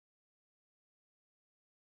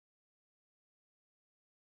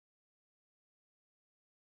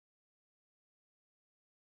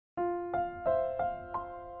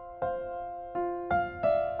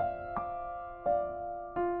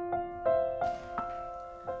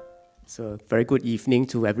So very good evening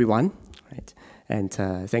to everyone, right? And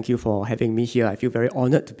thank you for having me here. I feel very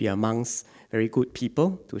honored to be amongst very good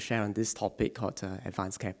people to share on this topic called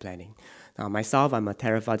advanced care planning. Now, myself, I'm a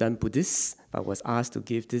Theravadan Buddhist, but was asked to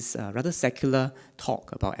give this rather secular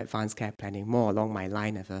talk about advanced care planning, more along my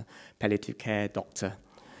line of a palliative care doctor.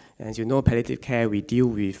 And as you know, palliative care, we deal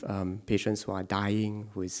with patients who are dying,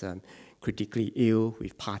 who is critically ill,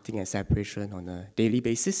 with parting and separation on a daily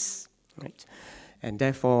basis, right? And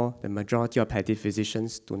therefore, the majority of palliative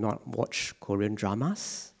physicians do not watch Korean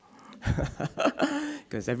dramas,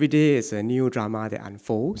 because every day is a new drama that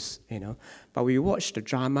unfolds, But we watch the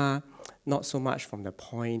drama not so much from the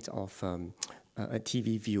point of a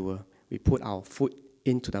TV viewer. We put our foot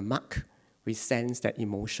into the muck, we sense that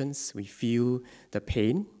emotions, we feel the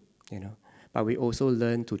pain, But we also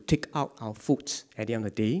learn to take out our foot at the end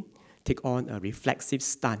of the day, take on a reflexive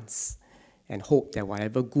stance, and hope that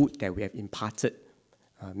whatever good that we have imparted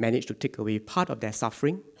manage to take away part of their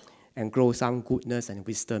suffering and grow some goodness and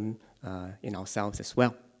wisdom in ourselves as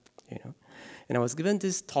well. And I was given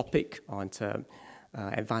this topic on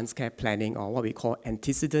advanced care planning, or what we call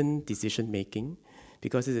antecedent decision making,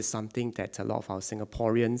 because this is something that a lot of our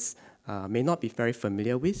Singaporeans may not be very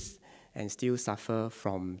familiar with and still suffer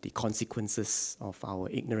from the consequences of our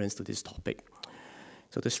ignorance to this topic.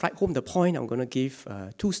 So to strike home the point, I'm going to give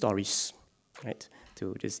two stories, right,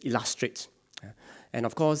 to just illustrate. And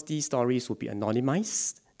of course, these stories will be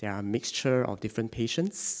anonymized. They are a mixture of different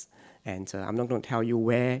patients. And I'm not going to tell you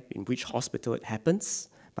where, in which hospital it happens,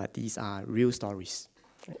 but these are real stories.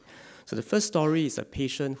 Right? So the first story is a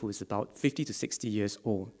patient who is about 50 to 60 years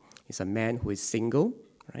old. He's a man who is single,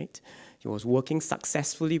 right? He was working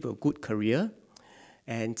successfully with a good career.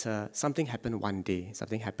 And something happened one day.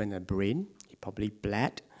 Something happened in the brain. He probably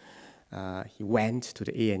bled. He went to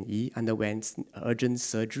the A&E, underwent urgent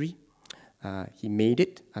surgery. He made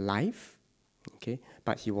it alive, okay,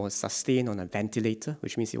 but he was sustained on a ventilator,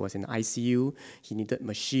 which means he was in ICU. He needed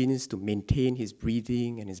machines to maintain his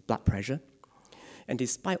breathing and his blood pressure. And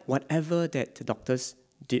despite whatever that the doctors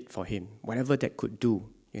did for him, whatever that could do,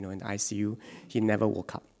 in the ICU, he never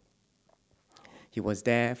woke up. He was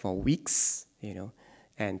there for weeks,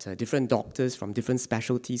 and different doctors from different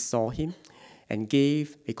specialties saw him and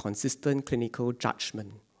gave a consistent clinical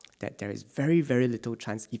judgment that there is very, very little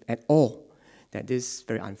chance, if at all, that this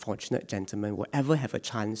very unfortunate gentleman will ever have a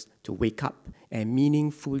chance to wake up and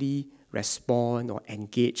meaningfully respond or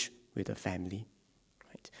engage with the family.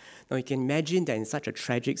 Right? Now you can imagine that in such a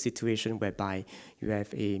tragic situation whereby you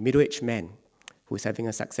have a middle-aged man who's having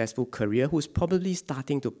a successful career, who's probably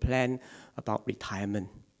starting to plan about retirement,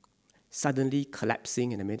 suddenly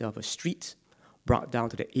collapsing in the middle of a street, brought down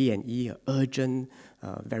to the A&E, an urgent,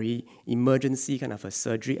 very emergency kind of a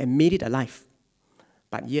surgery, and made it alive.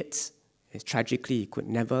 But yet, tragically, he could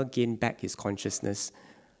never gain back his consciousness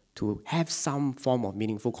to have some form of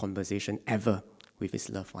meaningful conversation ever with his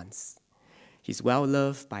loved ones. He's well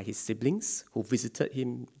loved by his siblings who visited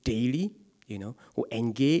him daily, who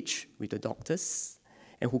engaged with the doctors,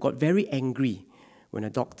 and who got very angry when the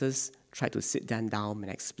doctors tried to sit them down and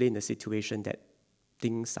explain the situation that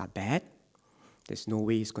things are bad, there's no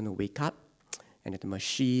way he's going to wake up, and that the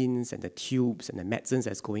machines and the tubes and the medicines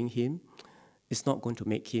that's going in, it's not going to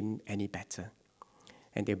make him any better.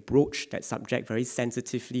 And they broached that subject very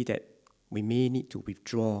sensitively, that we may need to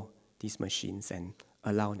withdraw these machines and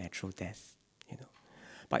allow natural death.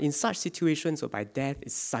 But in such situations whereby death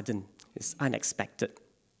is sudden, it's unexpected,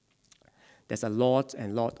 there's a lot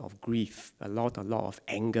of grief, a lot of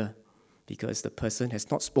anger, because the person has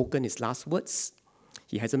not spoken his last words.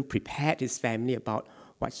 He hasn't prepared his family about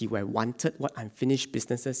what he would have wanted, what unfinished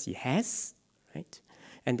businesses he has, right?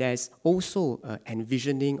 And there's also an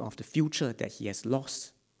envisioning of the future that he has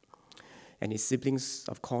lost. And his siblings,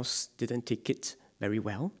 of course, didn't take it very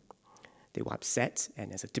well. They were upset,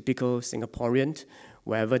 and as a typical Singaporean,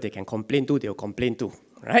 wherever they can complain to, they'll complain to,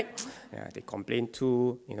 right? Yeah, they complained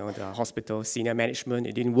to, the hospital senior management,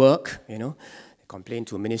 it didn't work, They complained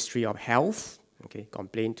to Ministry of Health, okay,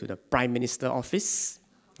 complained to the Prime Minister office,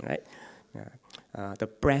 right? The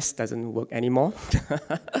press doesn't work anymore.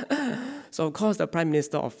 So, of course, the Prime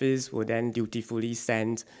Minister office will then dutifully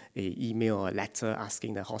send an email or a letter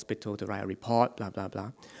asking the hospital to write a report, blah, blah,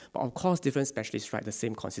 blah. But, of course, different specialists write the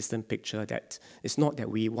same consistent picture that it's not that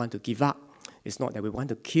we want to give up. It's not that we want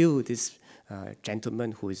to kill this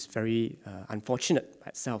gentleman who is very unfortunate by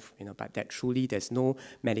itself, but that truly there's no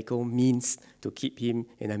medical means to keep him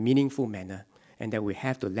in a meaningful manner, and that we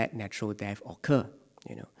have to let natural death occur,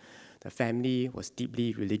 The family was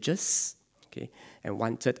deeply religious, okay, and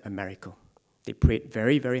wanted a miracle. They prayed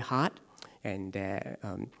very, very hard, and their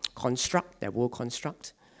world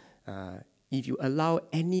construct, if you allow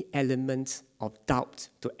any element of doubt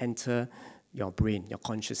to enter your brain, your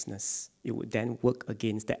consciousness, it would then work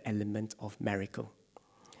against the element of miracle.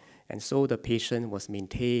 And so the patient was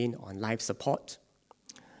maintained on life support,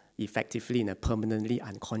 effectively in a permanently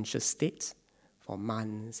unconscious state for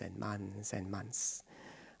months and months and months.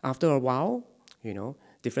 After a while,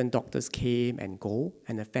 different doctors came and go,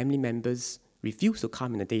 and the family members refused to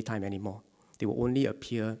come in the daytime anymore. They will only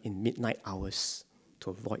appear in midnight hours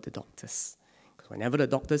to avoid the doctors. Because whenever the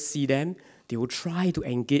doctors see them, they will try to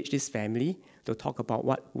engage this family to talk about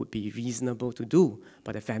what would be reasonable to do,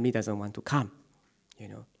 but the family doesn't want to come,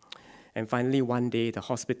 And finally, one day, the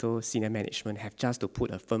hospital senior management have just to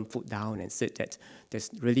put a firm foot down and said that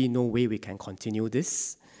there's really no way we can continue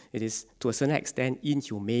this. It is, to a certain extent,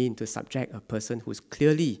 inhumane to subject a person who's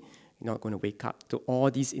clearly not going to wake up to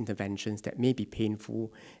all these interventions that may be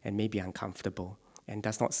painful and may be uncomfortable and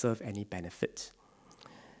does not serve any benefit.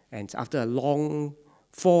 And after a long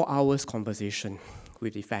 4 hours conversation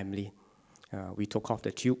with the family, we took off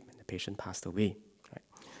the tube and the patient passed away.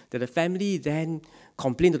 Did the family then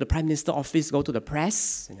complain to the Prime Minister's office, go to the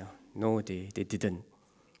press? No, they didn't.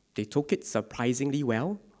 They took it surprisingly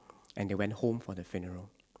well, and they went home for the funeral.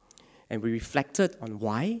 And we reflected on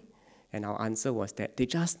why, and our answer was that they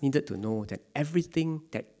just needed to know that everything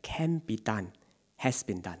that can be done has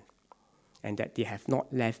been done, and that they have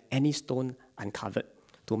not left any stone uncovered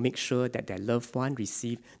to make sure that their loved one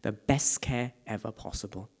receive the best care ever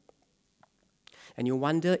possible. And you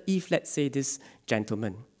wonder if, let's say, this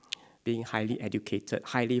gentleman, being highly educated,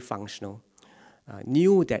 highly functional,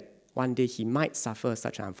 knew that one day he might suffer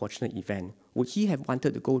such an unfortunate event, would he have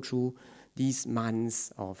wanted to go through these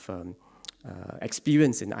months of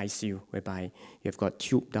experience in ICU, whereby you've got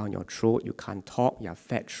tube down your throat, you can't talk, you're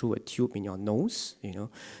fed through a tube in your nose, you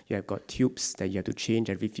have got tubes that you have to change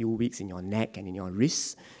every few weeks in your neck and in your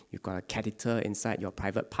wrists, you've got a catheter inside your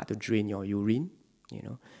private part to drain your urine,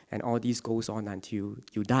 and all this goes on until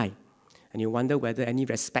you die. And you wonder whether any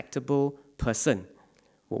respectable person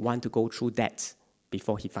would want to go through that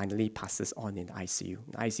before he finally passes on in the ICU.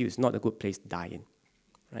 The ICU is not a good place to die in,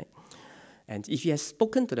 right? And if he has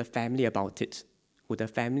spoken to the family about it, would the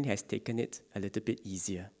family have taken it a little bit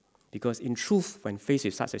easier? Because in truth, when faced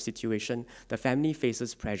with such a situation, the family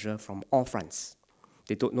faces pressure from all fronts.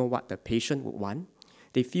 They don't know what the patient would want.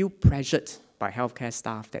 They feel pressured by healthcare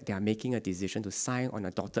staff that they are making a decision to sign on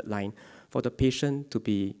a dotted line for the patient to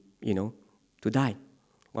be, to die.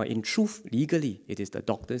 Well, in truth, legally, it is the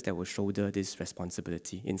doctors that will shoulder this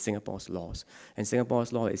responsibility in Singapore's laws. And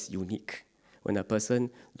Singapore's law is unique. When a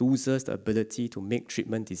person loses the ability to make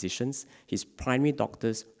treatment decisions, his primary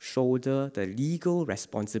doctors shoulder the legal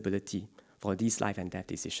responsibility for these life and death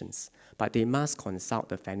decisions. But they must consult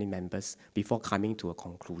the family members before coming to a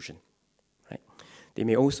conclusion. Right? They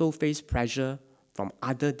may also face pressure from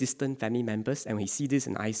other distant family members, and we see this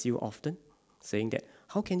in ICU often, saying that,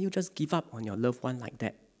 how can you just give up on your loved one like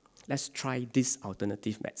that? Let's try this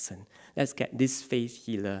alternative medicine. Let's get this faith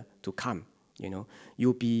healer to come.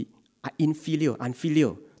 You'll be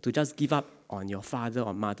unfilial to just give up on your father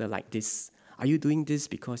or mother like this. Are you doing this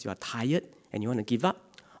because you are tired and you want to give up?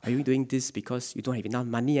 Are you doing this because you don't have enough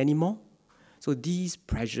money anymore? So these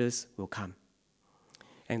pressures will come.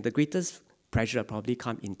 And the greatest pressure will probably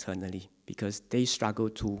come internally because they struggle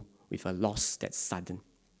too with a loss that's sudden.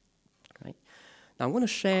 Right? Now I'm going to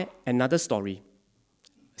share another story,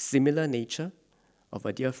 similar nature, of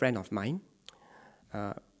a dear friend of mine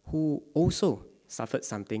who also suffered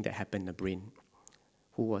something that happened in the brain,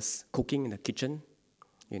 who was cooking in the kitchen,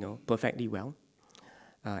 perfectly well,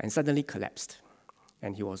 and suddenly collapsed.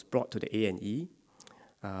 And he was brought to the A&E,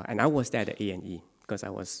 and I was there at the A&E because I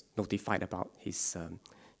was notified about his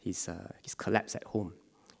collapse at home.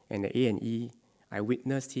 And the A&E, I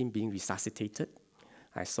witnessed him being resuscitated.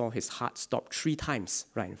 I saw his heart stop 3 times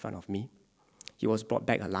right in front of me. He was brought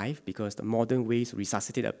back alive because the modern ways to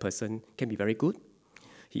resuscitate a person can be very good.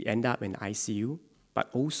 He ended up in ICU, but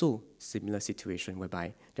also similar situation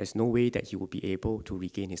whereby there's no way that he will be able to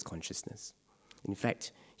regain his consciousness. In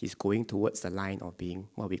fact, he's going towards the line of being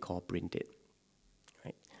what we call brain dead.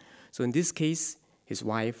 Right? So in this case, his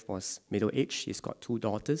wife was middle-aged. He's got 2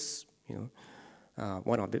 daughters.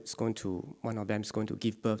 One of them is going to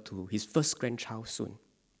give birth to his first grandchild soon.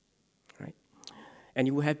 Right? And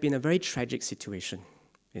it would have been a very tragic situation,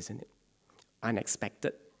 isn't it?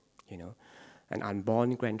 Unexpected, An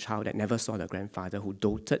unborn grandchild that never saw the grandfather, who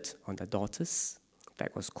doted on the daughters, in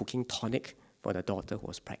fact, was cooking tonic for the daughter who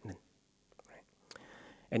was pregnant. Right?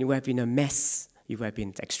 And it would have been a mess. It would have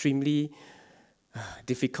been extremely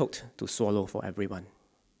difficult to swallow for everyone.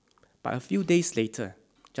 But a few days later,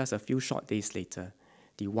 just a few short days later,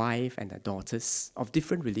 the wife and the daughters of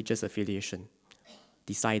different religious affiliation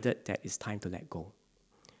decided that it's time to let go.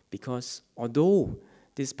 Because although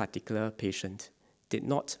this particular patient did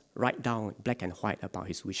not write down black and white about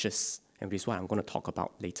his wishes, and this is what I'm going to talk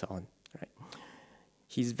about later on, right?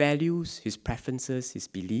 His values, his preferences, his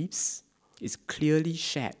beliefs is clearly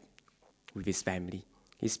shared with his family.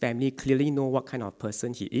 His family clearly know what kind of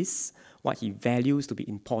person he is, what he values to be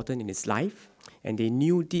important in his life, and they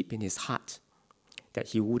knew deep in his heart that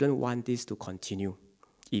he wouldn't want this to continue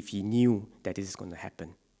if he knew that this is going to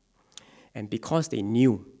happen. And because they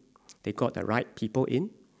knew, they got the right people in,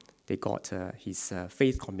 they got his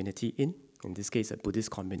faith community in this case a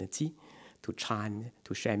Buddhist community, to chant,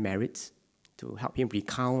 to share merits, to help him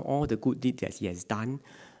recount all the good deeds that he has done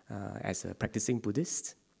as a practicing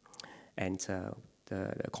Buddhist. And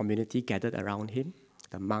the community gathered around him.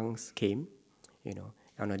 The monks came,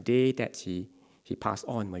 on the day that he passed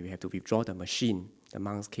on, when we have to withdraw the machine, the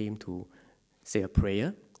monks came to say a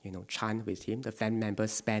prayer, chant with him. The family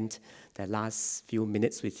members spent the last few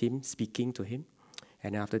minutes with him, speaking to him.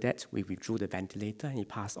 And after that, we withdrew the ventilator and he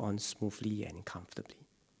passed on smoothly and comfortably.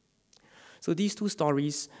 So these two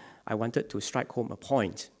stories, I wanted to strike home a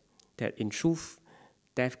point that in truth,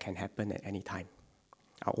 death can happen at any time.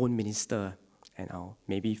 Our own minister and our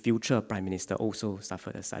maybe future prime minister also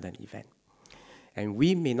suffered a sudden event. And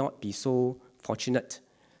we may not be so fortunate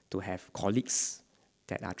to have colleagues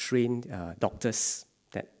that are trained doctors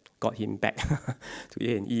that got him back to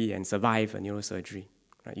HanYee and survive a neurosurgery.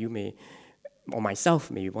 Right? You may, or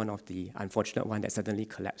myself may be one of the unfortunate ones that suddenly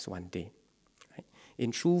collapsed one day. Right?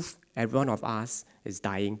 In truth, every one of us is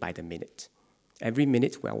dying by the minute. Every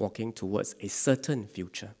minute we are walking towards a certain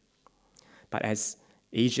future. But as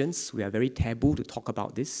Asians, we are very taboo to talk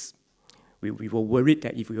about this. We were worried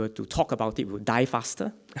that if we were to talk about it, we would die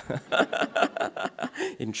faster.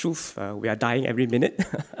 In truth, we are dying every minute.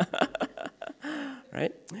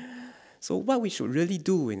 Right? So what we should really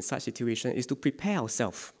do in such situation is to prepare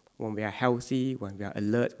ourselves when we are healthy, when we are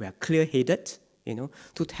alert, we are clear-headed,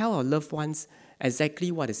 to tell our loved ones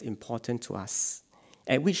exactly what is important to us.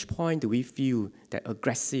 At which point do we feel that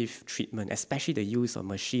aggressive treatment, especially the use of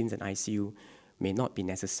machines and ICU, may not be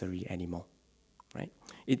necessary anymore, right?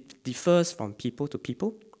 It differs from people to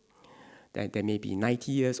people. That there may be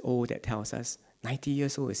 90 years old that tells us 90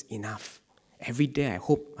 years old is enough. Every day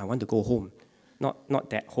I want to go home, not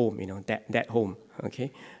that home, that home,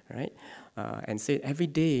 okay, right? And say every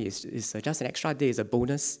day is just an extra day, is a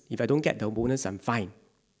bonus. If I don't get the bonus, I'm fine,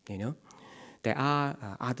 There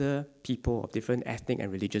are other people of different ethnic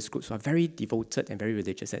and religious groups who are very devoted and very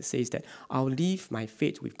religious that says that I'll leave my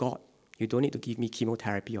faith with God. You don't need to give me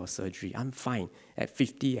chemotherapy or surgery. I'm fine. At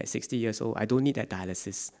 50, at 60 years old, I don't need that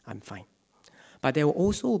dialysis. I'm fine. But there will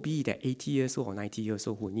also be that 80 years old or 90 years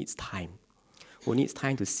old who needs time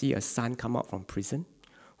to see a son come out from prison,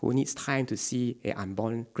 who needs time to see an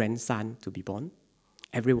unborn grandson to be born.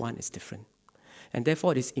 Everyone is different. And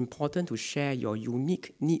therefore, it is important to share your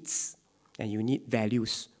unique needs and unique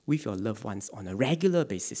values with your loved ones on a regular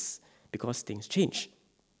basis because things change,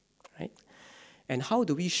 right? And how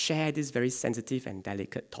do we share this very sensitive and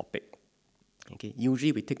delicate topic? Okay,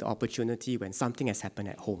 usually we take the opportunity when something has happened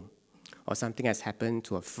at home or something has happened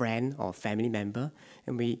to a friend or a family member,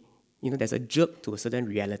 and there's a jerk to a certain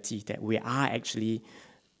reality that we are actually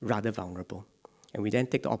rather vulnerable. And we then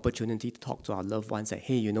take the opportunity to talk to our loved ones that,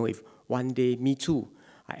 hey, if one day, me too,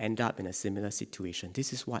 I end up in a similar situation,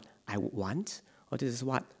 this is what I would want, or this is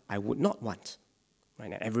what I would not want.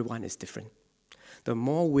 Right? And everyone is different. The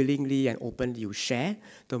more willingly and openly you share,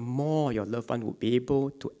 the more your loved one will be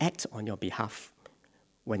able to act on your behalf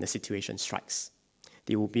when the situation strikes.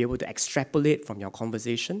 They will be able to extrapolate from your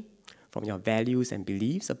conversation, from your values and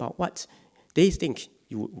beliefs about what they think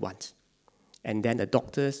you would want. And then the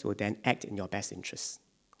doctors will then act in your best interest.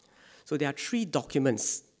 So there are 3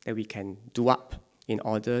 documents that we can do up in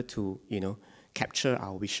order to, capture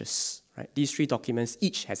our wishes. Right? These 3 documents,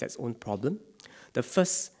 each has its own problem. The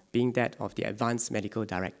first being that of the Advanced Medical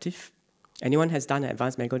Directive. Anyone has done an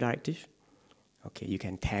Advanced Medical Directive? Okay, you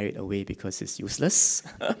can tear it away because it's useless.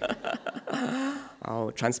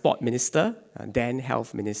 Our Transport Minister, then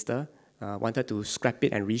Health Minister, wanted to scrap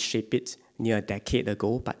it and reshape it near a decade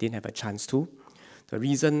ago, but didn't have a chance to. The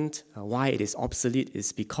reason why it is obsolete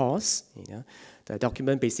is because the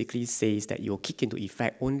document basically says that you'll kick into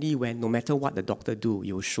effect only when, no matter what the doctor do,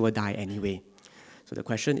 you'll sure die anyway. So the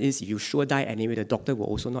question is, if you sure die anyway, the doctor will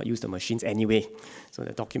also not use the machines anyway. So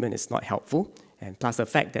the document is not helpful. And plus the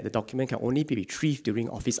fact that the document can only be retrieved during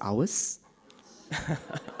office hours.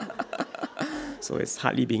 So it's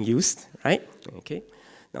hardly being used, right? Okay.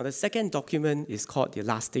 Now the second document is called the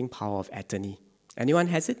Lasting Power of Attorney. Anyone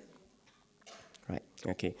has it? Right,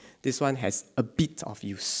 okay. This one has a bit of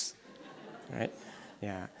use, right?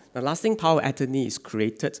 Yeah. The lasting power of attorney is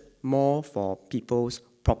created more for people's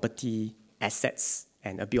property, assets,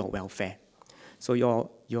 and a bit of welfare. So your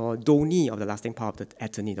donee of the lasting power of the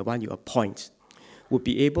attorney, the one you appoint, would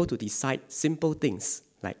be able to decide simple things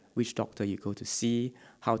like which doctor you go to see,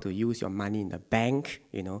 how to use your money in the bank,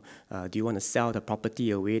 do you want to sell the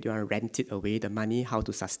property away, do you want to rent it away, the money, how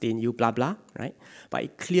to sustain you, blah, blah, right? But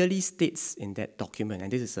it clearly states in that document,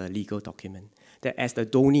 and this is a legal document, that as the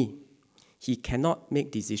donee, he cannot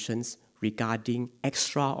make decisions regarding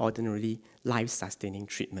extraordinarily life-sustaining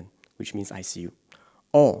treatment, which means ICU,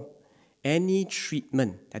 or any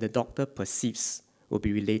treatment that the doctor perceives will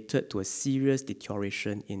be related to a serious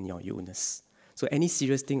deterioration in your illness. So any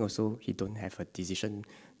serious thing also, he don't have a decision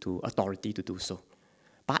to authority to do so.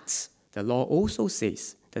 But the law also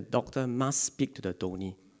says the doctor must speak to the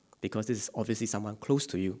donee, because this is obviously someone close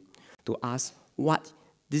to you, to ask what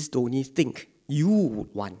this donee think you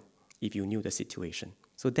would want if you knew the situation.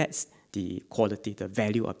 So that's the quality, the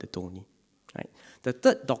value of the donee. Right? The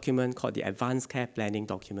third document, called the Advanced Care Planning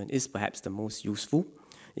document, is perhaps the most useful.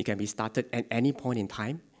 It can be started at any point in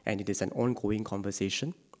time, and it is an ongoing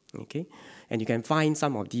conversation. Okay? And you can find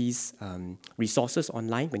some of these resources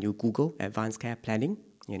online when you Google Advanced Care Planning,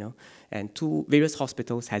 and various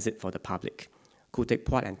hospitals has it for the public. Khoo Teck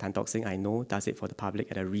Puat and Tan Tock Seng, I know, does it for the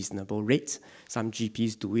public at a reasonable rate. Some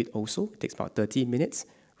GPs do it also. It takes about 30 minutes.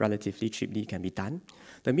 Relatively cheaply can be done.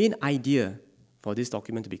 The main idea for this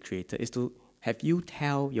document to be created is to have you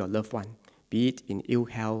tell your loved one, be it in ill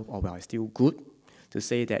health or while still good, to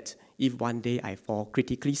say that if one day I fall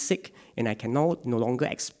critically sick and I can no longer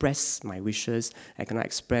express my wishes, I cannot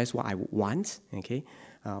express what I would want, okay,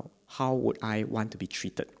 how would I want to be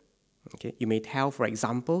treated? Okay? You may tell, for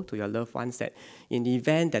example, to your loved ones that in the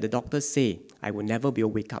event that the doctors say I will never be able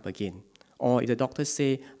to wake up again, or if the doctors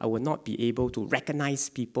say I will not be able to recognize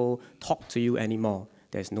people, talk to you anymore,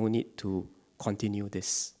 there's no need to continue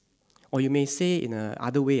this. Or you may say in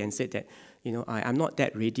another way and say that, I'm not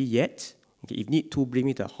that ready yet. Okay, if need to, bring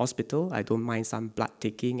me to the hospital. I don't mind some blood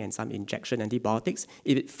taking and some injection antibiotics.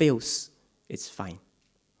 If it fails, it's fine.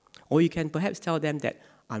 Or you can perhaps tell them that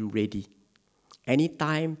I'm ready.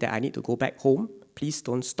 Anytime that I need to go back home, please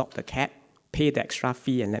don't stop the cab, pay the extra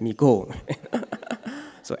fee and let me go.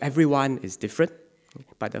 So everyone is different,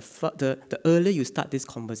 but the earlier you start this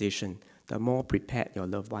conversation, the more prepared your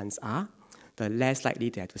loved ones are, the less likely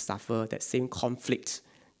they have to suffer that same conflict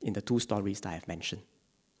in the two stories that I've mentioned.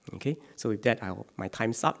 Okay, so with that, my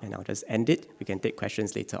time's up and I'll just end it. We can take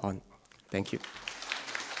questions later on. Thank you.